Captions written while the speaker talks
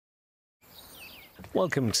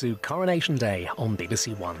Welcome to Coronation Day on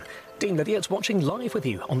BBC One. Dean Lydiot watching live with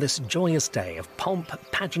you on this joyous day of pomp,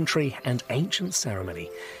 pageantry and ancient ceremony.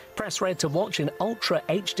 Press red to watch in Ultra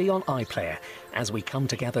HD on iPlayer as we come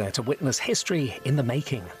together to witness history in the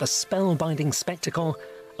making, the spellbinding spectacle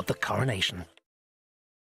of the coronation.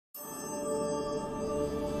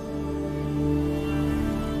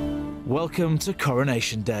 Welcome to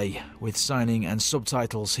Coronation Day, with signing and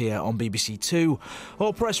subtitles here on BBC Two,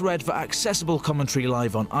 or press red for accessible commentary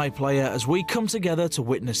live on iPlayer as we come together to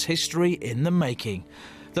witness history in the making,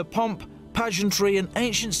 the pomp, pageantry and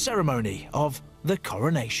ancient ceremony of the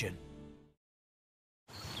coronation.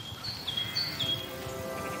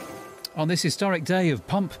 On this historic day of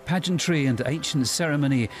pomp, pageantry and ancient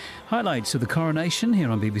ceremony, highlights of the coronation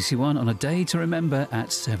here on BBC One on a day to remember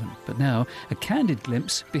at 7. But now, a candid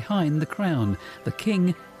glimpse behind the crown, the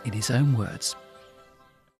King in his own words.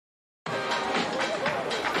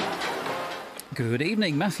 Good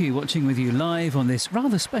evening, Matthew watching with you live on this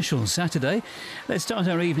rather special Saturday. Let's start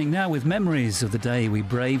our evening now with memories of the day we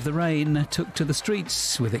braved the rain, took to the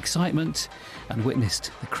streets with excitement and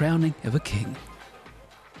witnessed the crowning of a king.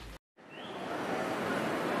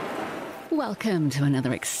 Welcome to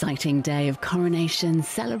another exciting day of coronation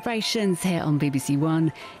celebrations here on BBC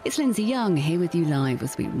One. It's Lindsay Young here with you live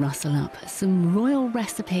as we rustle up some royal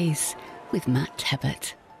recipes with Matt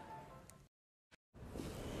Tebbett.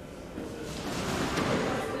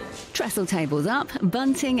 Trestle tables up,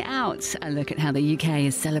 bunting out. A look at how the UK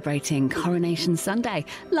is celebrating Coronation Sunday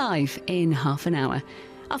live in half an hour.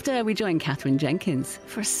 After we join Catherine Jenkins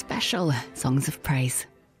for a special Songs of Praise.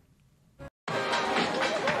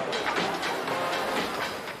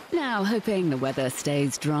 Now, hoping the weather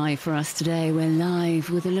stays dry for us today, we're live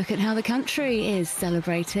with a look at how the country is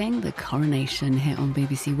celebrating the coronation here on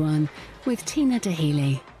BBC One with Tina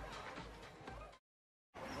Dahealy.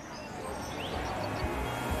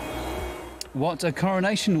 What a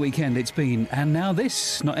coronation weekend it's been. And now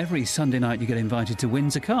this. Not every Sunday night you get invited to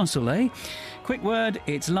Windsor Castle, eh? Quick word,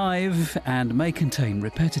 it's live and may contain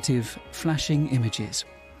repetitive, flashing images.